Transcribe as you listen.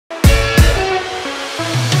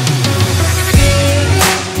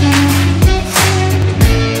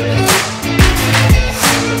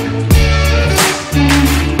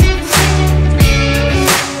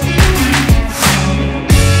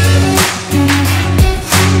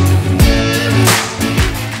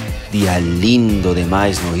lindo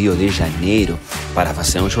demais no Rio de Janeiro para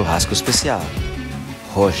fazer um churrasco especial.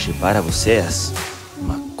 Hoje, para vocês,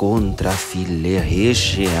 uma Contra Filé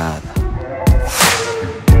recheada.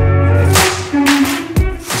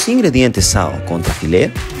 Os ingredientes são Contra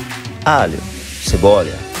Filé, alho,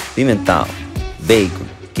 cebola, pimentão, bacon,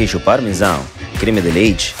 queijo parmesão, creme de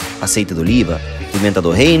leite, azeite de oliva, pimenta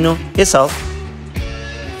do reino e sal.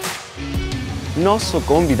 Nosso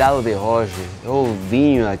convidado de hoje é o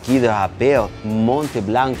vinho aqui da Rapel, Monte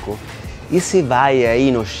Blanco. E se vai aí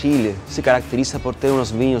no Chile, se caracteriza por ter uns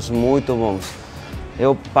vinhos muito bons.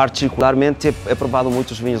 Eu particularmente he provado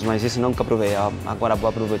muitos vinhos, mas esse nunca provei. Agora vou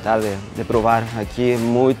aproveitar de provar aqui.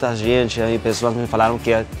 Muita gente, aí, pessoas me falaram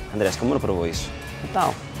que, Andrés, como não provou isso?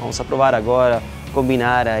 Então, vamos a provar agora,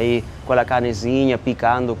 combinar aí com a carnezinha,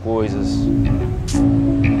 picando coisas.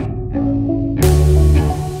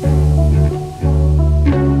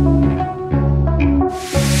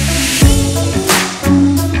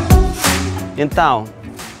 Então,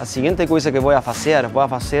 a seguinte coisa que vou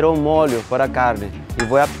fazer um molho para a carne e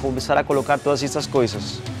vou começar a colocar todas essas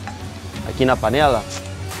coisas aqui na panela.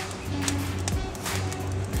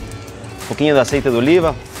 Um pouquinho de azeite de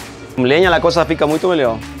oliva. Com lenha a coisa fica muito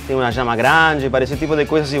melhor. Tem uma chama grande, para esse tipo de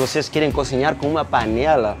coisa, se vocês querem cozinhar com uma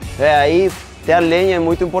panela, aí ter lenha é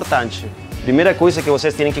muito importante. Primeira coisa que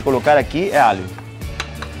vocês têm que colocar aqui é alho.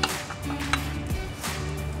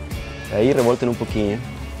 Aí revoltem um pouquinho.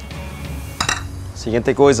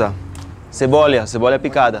 Seguinte coisa, cebola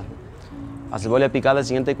picada. A cebola picada é a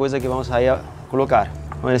seguinte coisa que vamos aí colocar.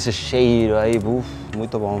 Olha esse cheiro aí,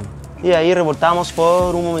 muito bom. E aí revoltamos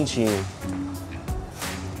por um momentinho.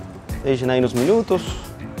 Deixem aí uns minutos.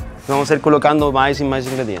 Vamos ir colocando mais e mais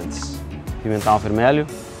ingredientes. Pimentão vermelho.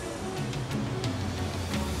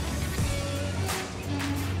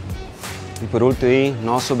 E por último aí,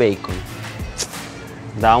 nosso bacon.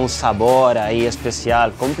 Dá um sabor aí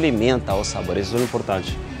especial, complementa o sabor, isso é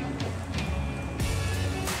importante.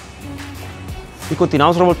 E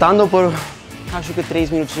continuamos revoltando por, acho que 3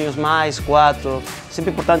 minutinhos mais, 4.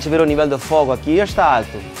 Sempre importante ver o nível do fogo, aqui já está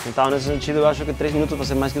alto. Então, nesse sentido, eu acho que 3 minutos vai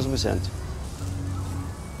ser mais que o suficiente.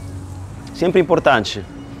 Sempre importante.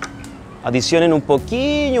 Adicionem um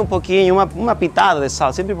pouquinho, uma pitada de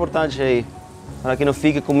sal, sempre importante aí. Para que não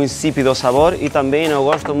fique como insípido o sabor. E também eu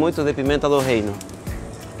gosto muito de pimenta do reino.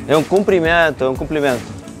 É um cumprimento, é um cumprimento.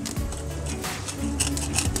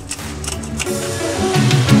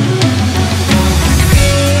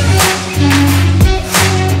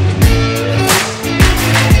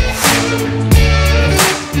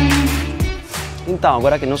 Então,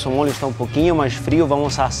 agora que nosso molho está um pouquinho mais frio,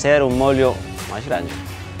 vamos fazer um molho mais grande.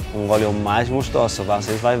 Um molho mais gostoso,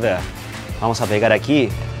 vocês vão ver. Vamos a pegar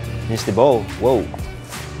aqui, neste bowl. Uou!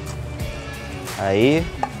 Aí.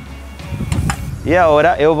 E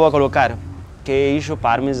agora eu vou colocar queijo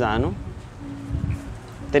parmesano,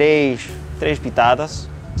 três pitadas.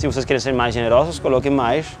 Se vocês querem ser mais generosos, coloquem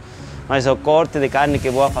mais. Mas o corte de carne que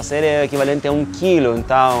vou fazer é equivalente a 1 quilo,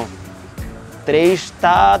 então 3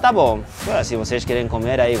 tá bom. Se vocês querem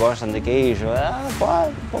comer aí, gostam de queijo,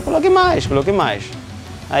 coloquem mais.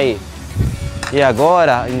 Aí. E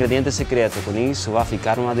agora, ingrediente secreto, com isso vai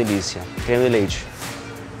ficar uma delícia. Creme de leite.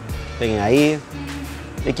 Vem aí.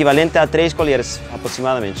 Equivalente a 3 colheres,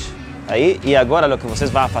 aproximadamente. Aí, e agora o que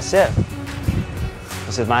vocês vão fazer,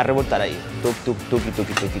 vocês vão revoltar aí.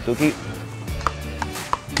 Tuki.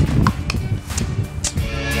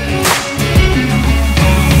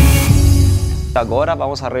 Agora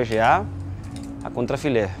vamos a rechear a Contra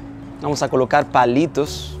Filé. Vamos a colocar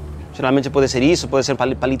palitos. Geralmente pode ser isso, pode ser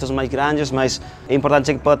palitos mais grandes, mas é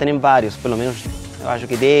importante que possa ter vários, pelo menos eu acho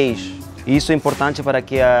que 10. Isso é importante para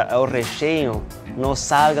que o recheio não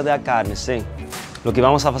salga da carne, sim. O que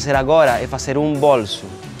vamos a fazer agora é fazer um bolso.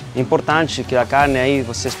 É importante que a carne aí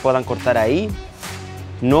vocês possam cortar aí,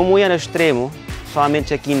 não muito no extremo,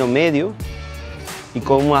 somente aqui no meio e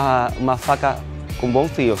com uma faca com bom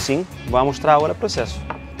fio, sim. Vou mostrar agora o processo.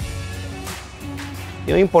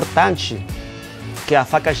 E o importante é que a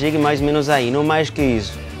faca chegue mais ou menos aí, não mais que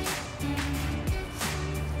isso.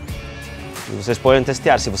 Vocês podem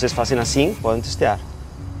testar, se vocês fazem assim, podem testar.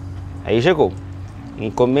 Aí chegou. E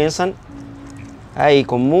começam aí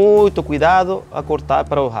com muito cuidado a cortar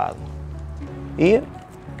para o lado. E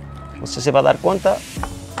você se vai dar conta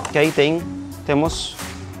que aí temos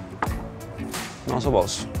nosso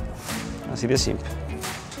bolso. Assim de simples.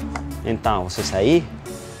 Então, vocês aí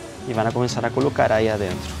e vão começar a colocar aí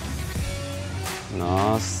adentro.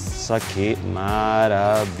 Nossa, que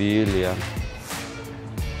maravilha!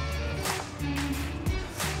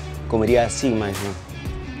 Comeria assim, mas não.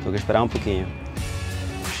 Tenho que esperar um pouquinho.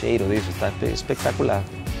 O cheiro disso está espetacular.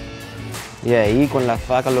 E aí com a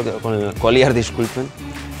faca, com o colher, desculpem,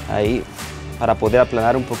 aí para poder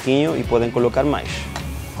aplanar um pouquinho e poder colocar mais.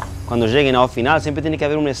 Quando cheguem ao final, sempre tem que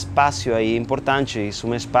haver um espaço aí importante, isso,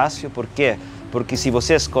 um espaço, por quê? Porque se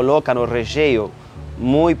vocês colocam o recheio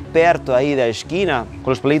muito perto aí da esquina,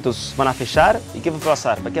 com os palitos vão fechar e o que vai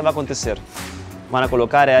passar? O que vai acontecer? Vão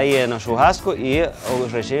colocar aí no churrasco e o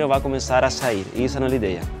recheio vai começar a sair. Isso não é a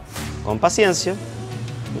ideia. Com paciência,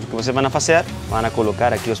 o que vocês vão fazer? Vão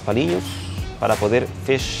colocar aqui os palinhos para poder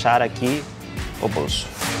fechar aqui o bolso.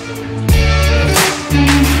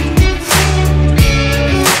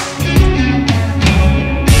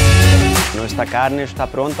 Nossa carne está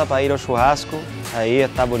pronta para ir ao churrasco. Aí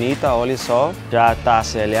está bonita, olha só. Já está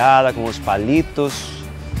selhada com os palitos.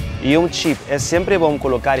 E um tip, é sempre bom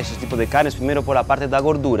colocar esse tipo de carnes primeiro por a parte da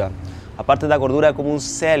gordura. A parte da gordura é como um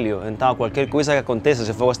selho, então qualquer coisa que aconteça,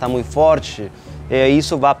 se o fogo está muito forte,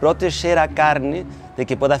 isso vai proteger a carne de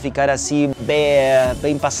que possa ficar assim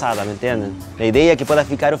bem passada, me entendem? A ideia é que possa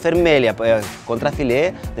ficar vermelha, contra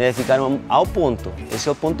filé deve ficar ao ponto, esse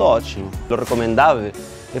é o ponto ótimo. O recomendável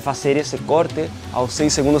é fazer esse corte aos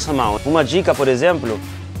 6 segundos a mão. Uma dica, por exemplo,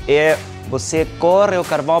 é você corre o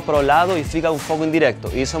carvão para o lado e fica um fogo indireto.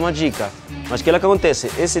 Isso é uma dica. Mas o que acontece?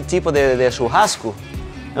 Esse tipo de churrasco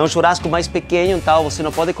é um churrasco mais pequeno, então você não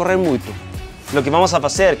pode correr muito. O que vamos a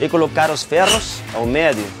fazer é colocar os ferros ao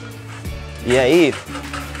médio. E aí,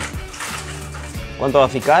 quanto vai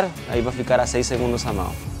ficar? Aí vai ficar a 6 segundos a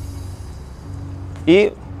mão.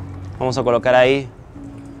 E vamos a colocar aí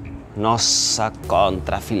nossa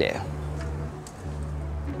contra filé.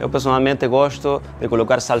 Eu pessoalmente gosto de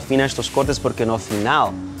colocar sal fina nestes cortes porque no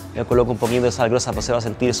final eu coloco um pouquinho de sal grossa, você vai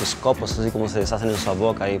sentir esses copos assim como se desfazem em sua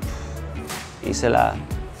boca e isso é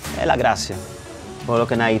a graça.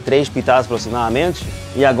 Coloquem aí 3 pitadas aproximadamente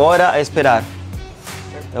e agora é esperar.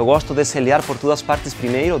 Eu gosto de selhar por todas as partes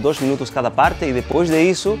primeiro, 2 minutos cada parte e depois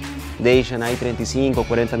disso deixem aí 35 ou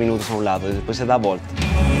 40 minutos a um lado e depois você dá a volta.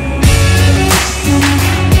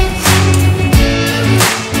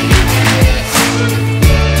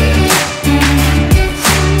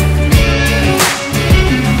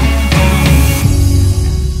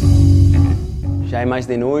 Já é mais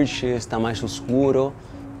de noite, está mais escuro.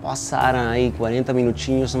 Passaram aí 40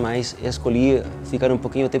 minutinhos, mas escolhi ficar um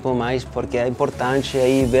pouquinho tempo mais porque é importante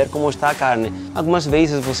aí ver como está a carne. Algumas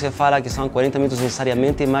vezes você fala que são 40 minutos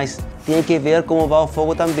necessariamente, mas tem que ver como vai o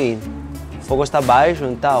fogo também. O fogo está baixo,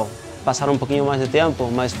 então passaram um pouquinho mais de tempo,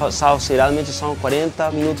 mas geralmente são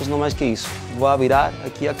 40 minutos, não mais que isso. Vou virar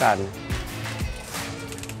aqui a carne.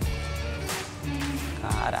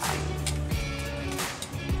 Caramba!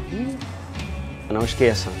 Não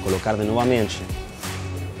esqueça, colocar de novamente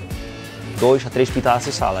 2 a 3 pitadas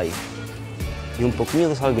de sal aí. E um pouquinho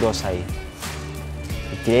de sal grosso aí.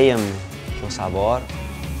 E creiam-me que o sabor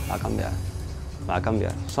vai cambiar. Vai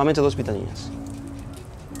cambiar. Somente 2 pitadinhas.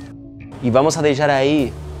 E vamos a deixar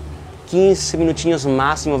aí 15 minutinhos,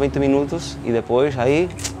 máximo 20 minutos. E depois aí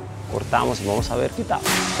cortamos e vamos a ver que tal.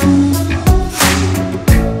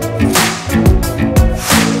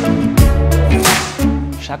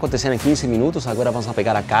 Já aconteceram 15 minutos, agora vamos a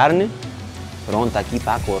pegar a carne. Pronta aqui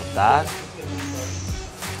para cortar.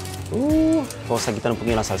 Vamos a quitar um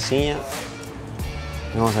pouquinho a salsinha.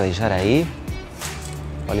 Vamos a deixar aí.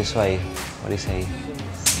 Olha isso aí, olha isso aí.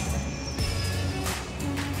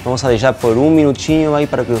 Vamos a deixar por 1 minutinho aí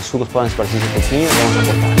para que os sucos possam esparcir um pouquinho. Vamos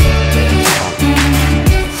a cortar.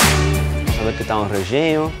 Vamos a ver que está um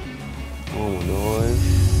recheio. 1,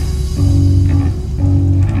 2.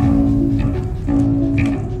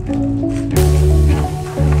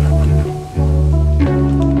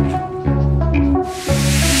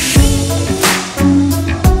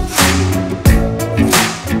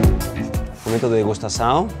 Momento de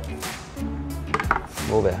degustação.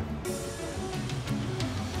 Vou ver.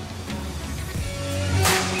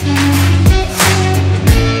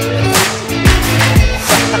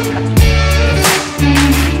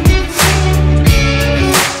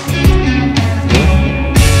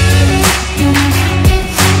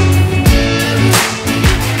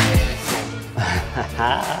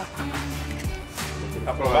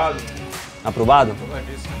 Aprovado? Aprovado?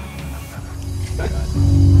 Aprovadíssimo. Tá bom.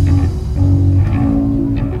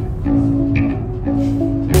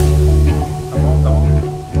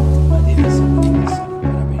 Uma delícia,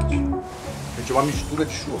 realmente. Gente, é uma mistura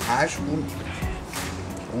de churrasco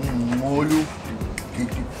com um molho que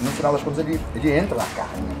no final das contas ele entra na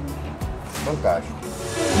carne. Fantástico.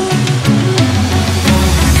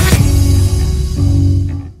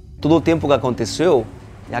 Todo o tempo que aconteceu,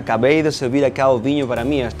 eu acabei de servir aqui o vinho para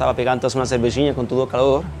mim. Eu estava pegando uma cervejinha com todo o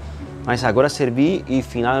calor, mas agora servi e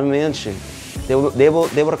finalmente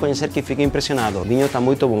devo reconhecer que fiquei impressionado. O vinho está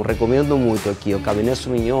muito bom, recomendo muito aqui. O Cabernet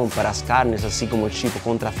Sauvignon para as carnes, assim como tipo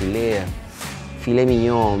Contra Filé, filé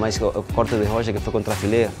mignon, mas o corte de rocha que foi Contra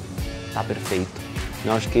Filé, está perfeito.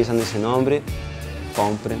 Não esqueçam desse nome,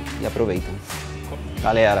 comprem e aproveitem.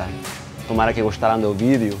 Galera, tomara que gostaram do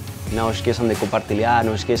vídeo. Não esqueçam de compartilhar,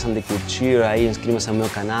 não esqueçam de curtir aí, inscrevam-se no meu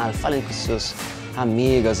canal, falem com seus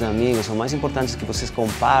amigas e amigos. O mais importante é que vocês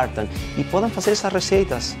compartam e podem fazer essas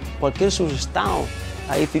receitas. Qualquer sugestão,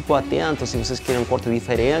 aí fico atento se vocês querem um corte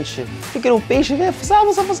diferente. Se querem um peixe,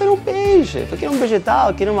 vamos a fazer um peixe. Se querem um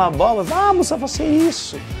vegetal, querem uma abóbora, vamos a fazer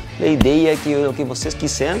isso. A ideia é que o que vocês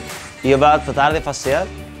quiserem e eu vou tratar de fazer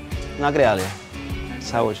na grelha.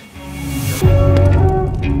 Saúde!